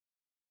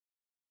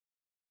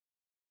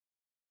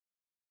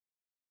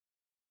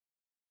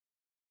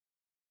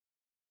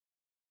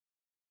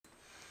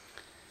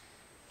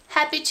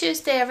Happy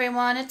Tuesday,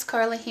 everyone. It's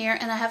Carla here,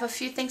 and I have a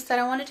few things that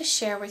I wanted to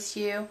share with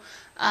you.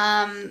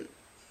 I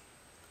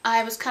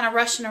was kind of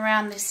rushing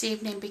around this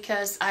evening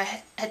because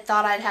I had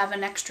thought I'd have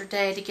an extra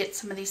day to get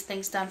some of these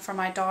things done for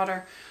my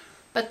daughter.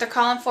 But they're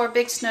calling for a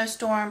big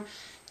snowstorm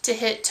to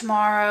hit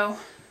tomorrow,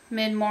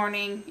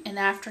 mid-morning and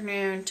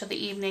afternoon till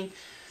the evening,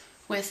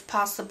 with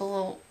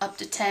possible up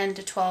to 10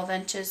 to 12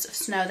 inches of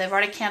snow. They've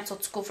already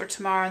canceled school for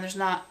tomorrow, and there's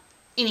not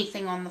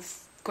anything on the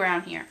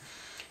ground here.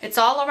 It's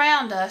all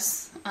around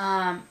us,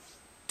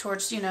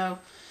 towards,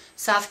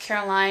 South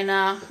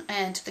Carolina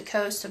and to the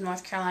coast of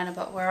North Carolina,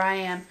 but where I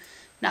am,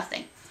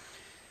 nothing.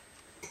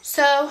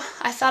 So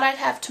I thought I'd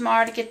have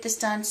tomorrow to get this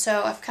done,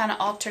 so I've kind of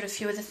altered a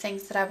few of the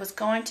things that I was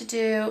going to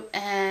do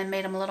and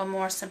made them a little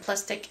more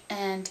simplistic,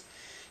 and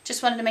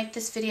just wanted to make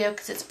this video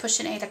because it's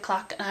pushing 8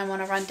 o'clock and I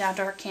want to run down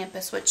to her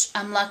campus, which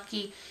I'm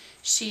lucky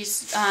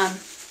she's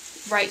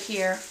right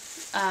here.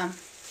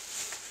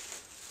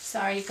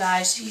 Sorry, you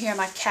guys, you hear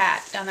my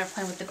cat down there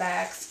playing with the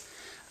bags.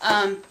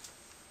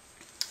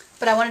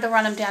 But I wanted to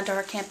run them down to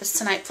her campus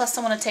tonight. Plus,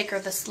 I want to take her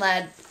the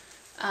sled.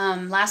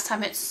 Last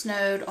time it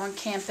snowed on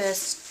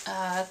campus,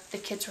 the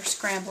kids were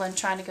scrambling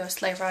trying to go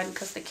sleigh riding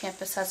because the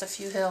campus has a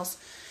few hills.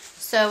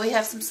 So we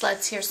have some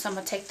sleds here, so I'm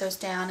going to take those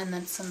down, and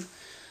then some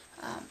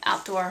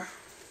outdoor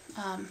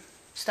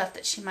stuff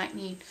that she might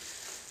need,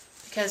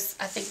 because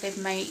I think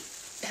they might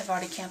have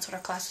already canceled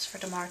our classes for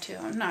tomorrow too.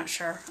 I'm not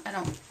sure.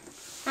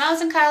 When I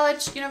was in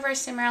college,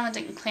 University of Maryland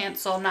didn't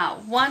cancel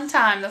not one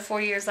time the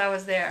 4 years I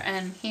was there,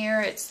 and here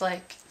it's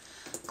like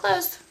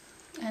closed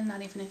and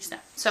not even any snow.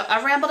 So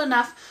I rambled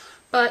enough,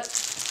 but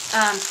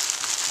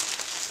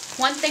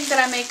one thing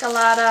that I make a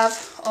lot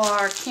of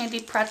are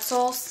candied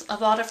pretzels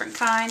of all different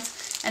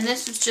kinds, and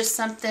this is just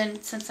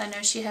something, since I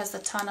know she has a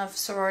ton of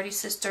sorority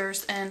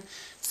sisters and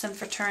some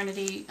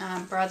fraternity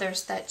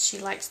brothers that she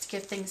likes to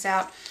give things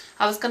out.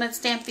 I was going to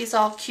stamp these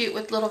all cute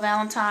with little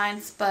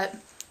Valentines, but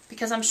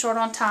because I'm short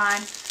on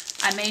time,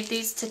 I made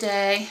these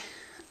today,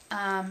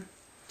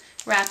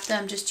 wrapped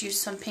them, just used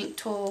some pink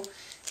tulle,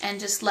 and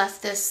just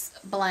left this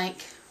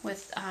blank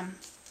with, I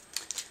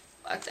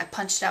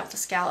punched it out with a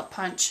scallop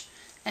punch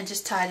and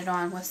just tied it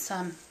on with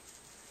some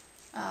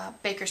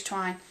baker's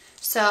twine.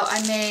 So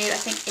I made, I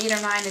think, 8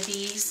 or 9 of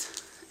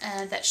these,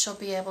 and that she'll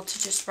be able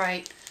to just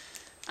write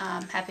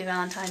Happy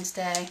Valentine's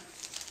Day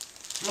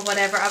or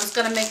whatever. I was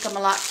going to make them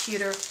a lot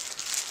cuter,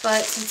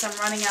 but since I'm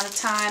running out of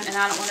time and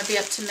I don't want to be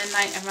up to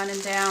midnight and running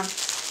down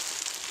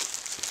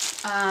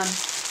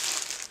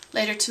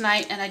later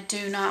tonight, and I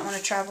do not want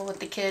to travel with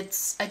the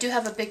kids. I do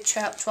have a big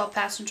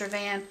 12-passenger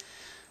van,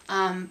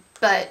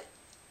 but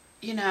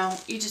you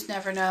just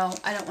never know.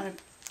 I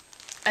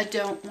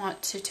don't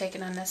want to take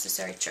an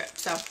unnecessary trip.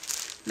 So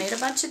made a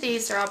bunch of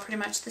these. They're all pretty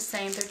much the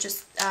same. They're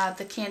just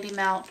the candy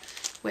melt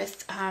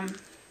with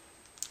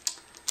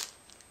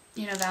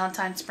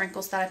Valentine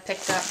sprinkles that I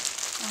picked up.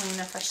 I don't even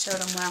know if I showed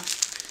them well.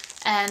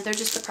 And they're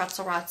just the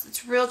pretzel rods.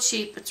 It's real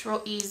cheap, it's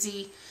real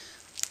easy,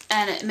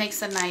 and it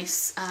makes a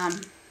nice,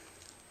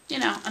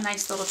 a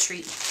nice little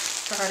treat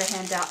for her to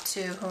hand out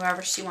to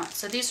whoever she wants.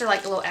 So these are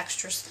like little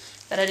extras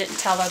that I didn't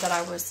tell her that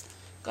I was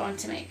going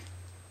to make.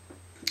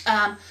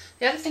 The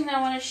other thing that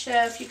I want to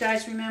show, if you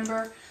guys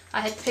remember,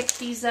 I had picked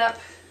these up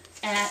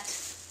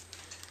at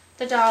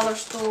the dollar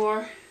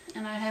store,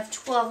 and I have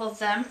 12 of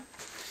them.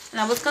 And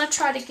I was going to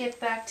try to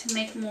get back to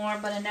make more,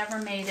 but I never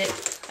made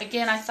it.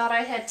 Again, I thought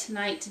I had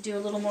tonight to do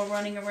a little more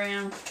running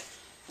around.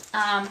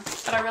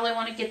 But I really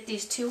want to get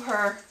these to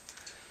her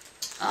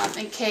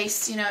in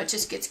case, it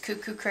just gets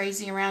cuckoo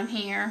crazy around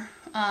here.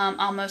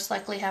 I'll most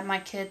likely have my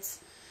kids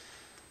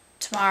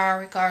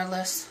tomorrow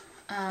regardless.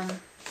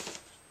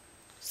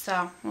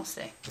 So, we'll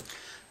see.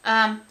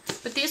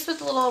 But these were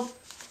the little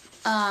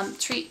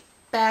treat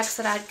bags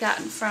that I'd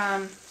gotten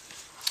from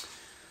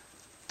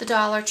the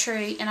Dollar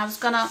Tree, and I was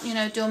gonna,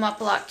 do them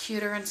up a lot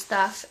cuter and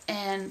stuff,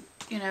 and,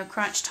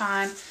 crunch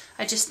time.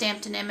 I just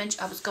stamped an image.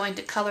 I was going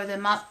to color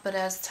them up, but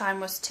as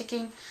time was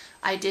ticking,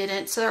 I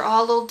didn't. So they're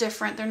all a little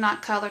different. They're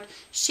not colored.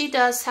 She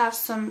does have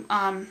some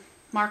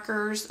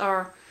markers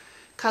or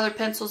colored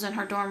pencils in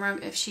her dorm room.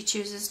 If she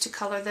chooses to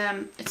color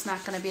them, it's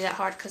not going to be that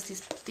hard because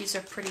these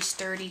are pretty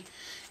sturdy.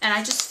 And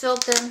I just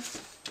filled them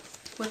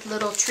with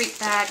little treat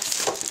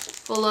bags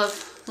full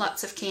of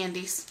lots of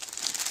candies.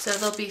 So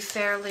they'll be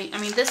fairly,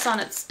 this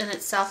in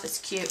itself is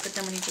cute, but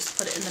then when you just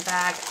put it in the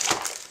bag,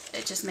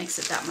 it just makes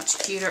it that much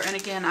cuter. And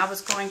again, I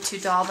was going to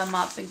doll them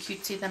up and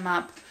cutesy them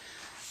up,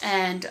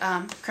 and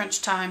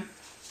crunch time,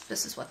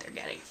 this is what they're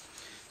getting.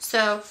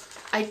 So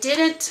I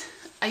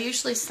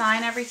usually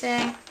sign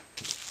everything,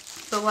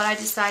 but what I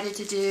decided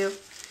to do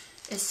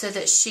is so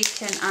that she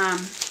can,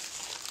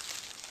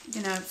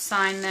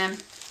 sign them.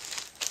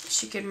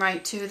 She can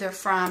write to they're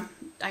from.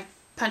 I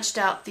punched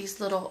out these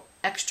little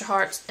extra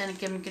hearts, and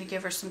again I'm going to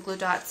give her some glue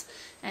dots,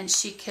 and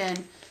she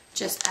can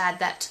just add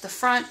that to the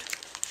front,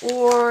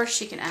 or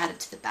she can add it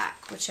to the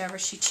back, whichever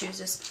she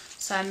chooses.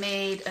 So I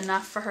made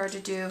enough for her to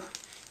do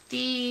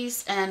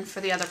these and for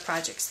the other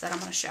projects that I'm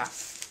going to show.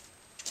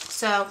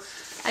 So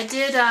I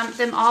did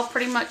them all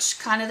pretty much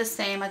kind of the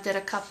same. I did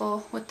a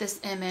couple with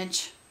this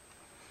image,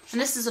 And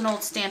this is an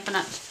old Stampin'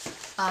 Up!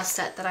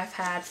 Set that I've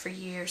had for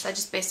years. I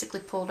just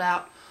basically pulled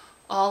out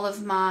all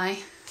of my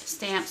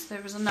stamps.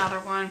 There was another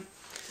one.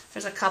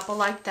 There's a couple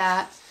like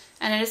that.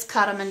 And I just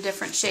cut them in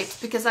different shapes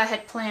because I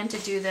had planned to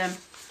do them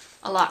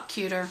a lot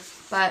cuter.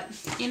 But,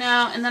 you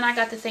know, and then I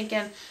got to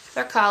thinking,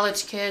 they're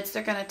college kids.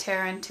 They're going to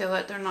tear into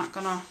it. They're not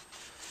going to,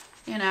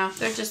 you know,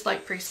 they're just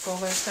like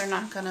preschoolers. They're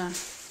not going to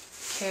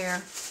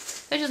care.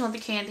 They just want the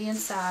candy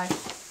inside.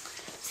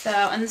 So,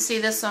 and see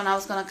this one, I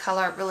was going to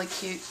color it really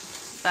cute.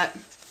 But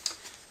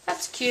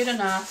that's cute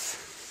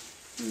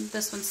enough.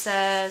 This one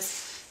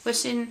says,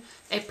 wishing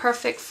a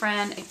perfect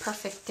friend a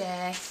perfect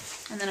day.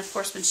 And then, of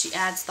course, when she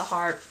adds the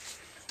heart,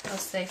 it'll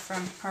say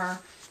from her.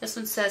 This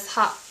one says,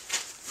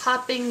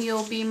 hopping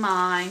you'll be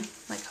mine.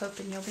 Like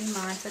hoping you'll be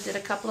mine. So I did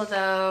a couple of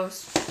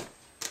those.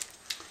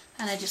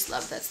 And I just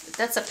love that.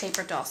 That's a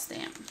paper doll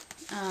stamp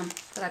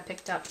that I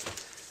picked up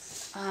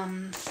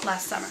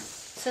last summer.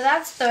 So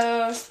that's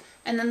those.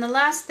 And then the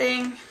last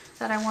thing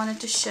that I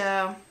wanted to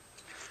show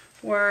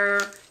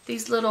were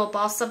these little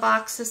balsa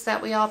boxes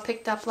that we all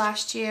picked up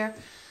last year.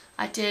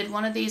 I did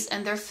one of these,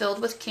 and they're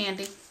filled with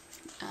candy.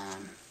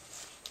 Can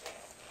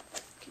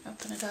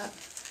open it up.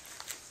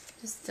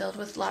 Just filled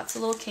with lots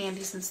of little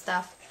candies and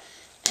stuff.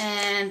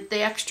 And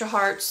the extra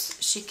hearts,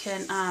 she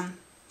can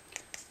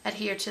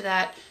adhere to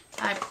that.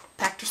 I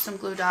packed her some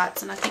glue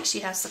dots, and I think she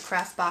has the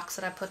craft box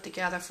that I put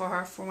together for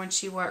her for when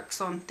she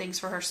works on things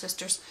for her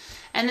sisters.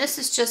 And this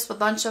is just a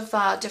bunch of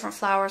different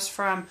flowers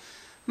from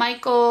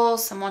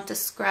Michael's, some Want to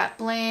Scrap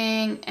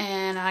Bling,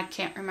 and I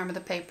can't remember the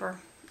paper,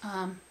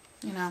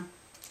 you know,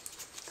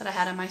 that I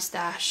had in my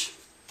stash.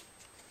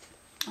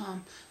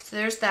 So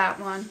there's that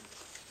one.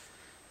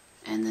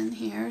 And then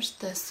here's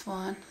this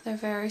one. They're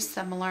very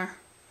similar.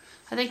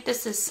 I think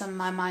this is some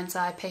My Mind's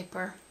Eye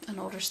paper, an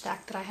older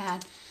stack that I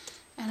had.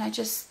 And I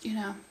just, you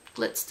know,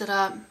 blitzed it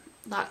up.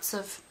 Lots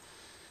of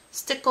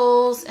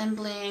stickles and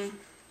bling.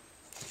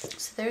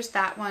 So there's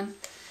that one.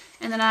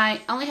 And then I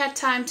only had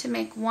time to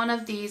make one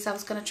of these. I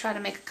was going to try to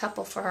make a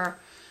couple for her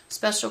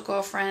special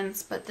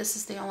girlfriends, but this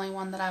is the only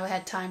one that I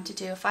had time to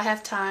do. If I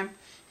have time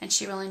and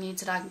she really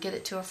needs it, I can get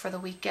it to her for the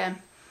weekend.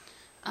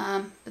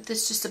 But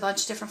this is just a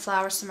bunch of different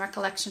flowers, some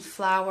recollection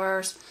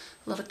flowers,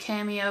 a little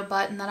cameo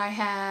button that I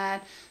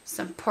had,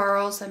 some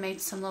pearls. I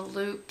made some little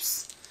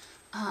loops,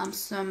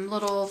 some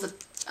little,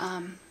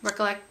 well,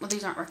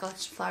 these aren't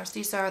recollection flowers.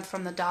 These are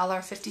from the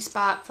 $1.50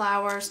 spot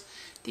flowers.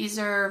 These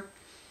are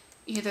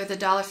either the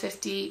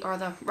 $1.50 or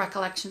the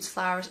Recollections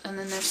flowers, and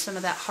then there's some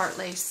of that heart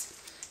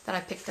lace that I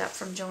picked up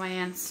from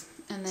Joann's,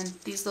 and then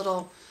these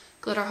little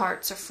glitter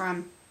hearts are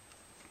from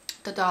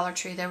the Dollar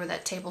Tree. They were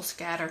that table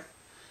scatter,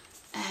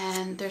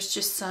 and there's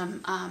just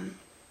some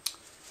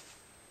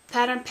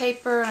pattern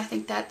paper, and I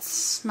think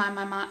that's my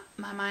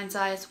Mind's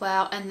Eye as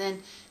well, and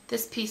then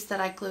this piece that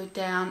I glued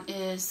down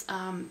is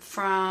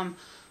from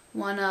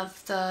one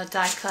of the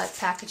die cut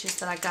packages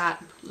that I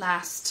got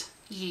last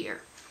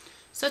year.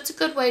 So it's a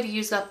good way to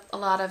use up a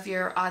lot of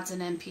your odds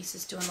and end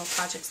pieces doing little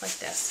projects like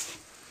this.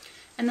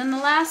 And then the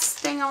last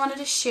thing I wanted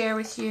to share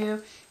with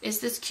you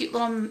is this cute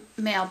little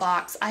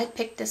mailbox. I had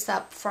picked this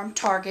up from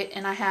Target,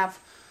 and I have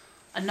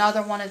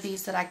another one of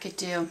these that I could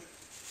do,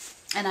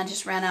 and I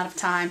just ran out of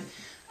time.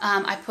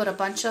 I put a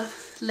bunch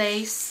of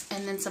lace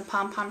and then some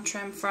pom-pom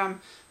trim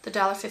from the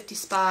 $1.50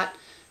 spot,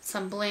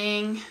 some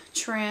bling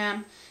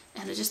trim,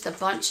 and just a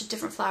bunch of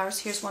different flowers.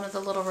 Here's one of the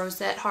little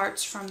rosette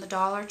hearts from the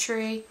Dollar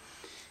Tree.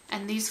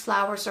 And these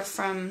flowers are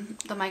from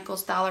the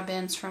Michael's Dollar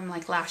Bins from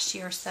like last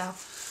year or so.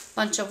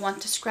 Bunch of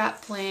Want to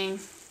Scrap Bling.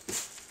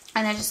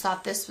 And I just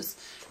thought this was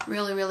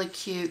really, really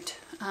cute.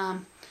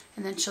 And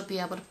then she'll be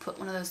able to put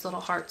one of those little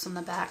hearts on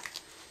the back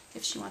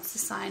if she wants to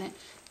sign it.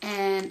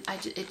 And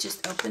it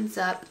just opens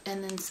up,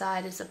 and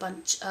inside is a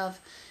bunch of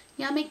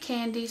yummy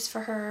candies for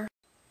her.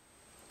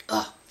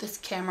 Oh, this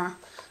camera.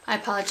 I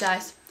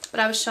apologize. But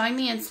I was showing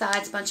the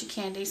insides, a bunch of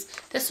candies.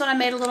 This one I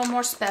made a little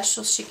more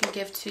special. She can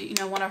give to, you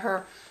know, one of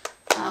her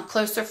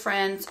closer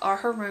friends or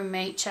her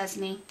roommate,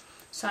 Chesney.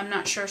 So I'm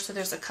not sure. So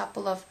there's a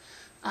couple of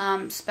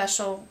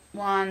special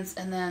ones,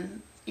 and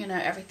then, you know,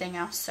 everything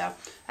else. So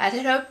I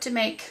had hoped to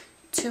make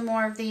 2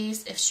 more of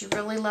these. If she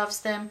really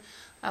loves them,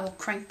 I will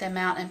crank them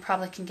out and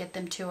probably can get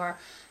them to her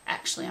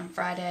actually on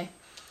Friday.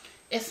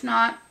 If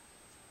not,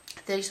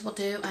 these will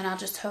do, and I'll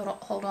just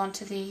hold on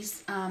to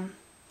these. And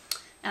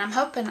I'm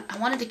hoping, I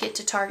wanted to get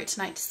to Target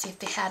tonight to see if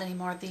they had any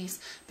more of these,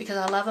 because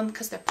I love them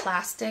because they're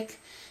plastic,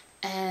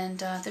 and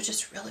they're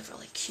just really,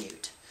 really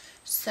cute.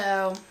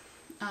 So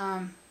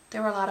they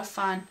were a lot of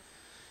fun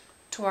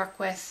to work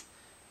with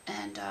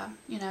and,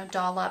 you know,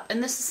 doll up.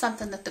 And this is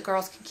something that the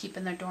girls can keep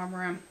in their dorm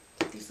room,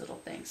 these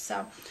little things.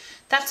 So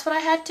that's what I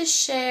had to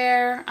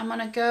share. I'm going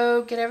to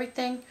go get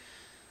everything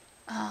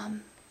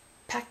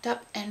packed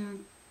up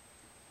and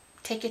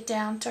take it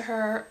down to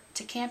her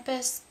to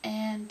campus,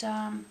 and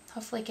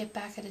hopefully get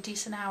back at a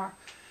decent hour.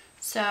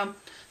 So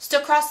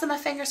still crossing my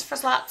fingers for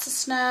lots of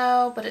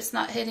snow, but it's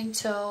not hitting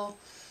till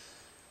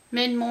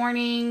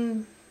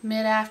mid-morning,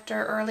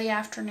 mid-after, early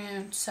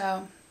afternoon.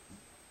 So,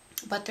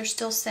 but they're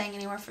still saying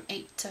anywhere from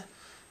 8 to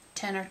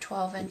 10 or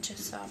 12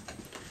 inches. So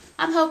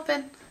I'm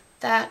hoping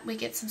that we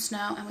get some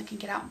snow and we can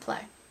get out and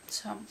play.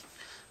 So,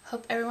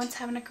 hope everyone's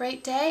having a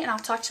great day, and I'll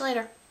talk to you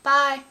later.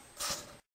 Bye!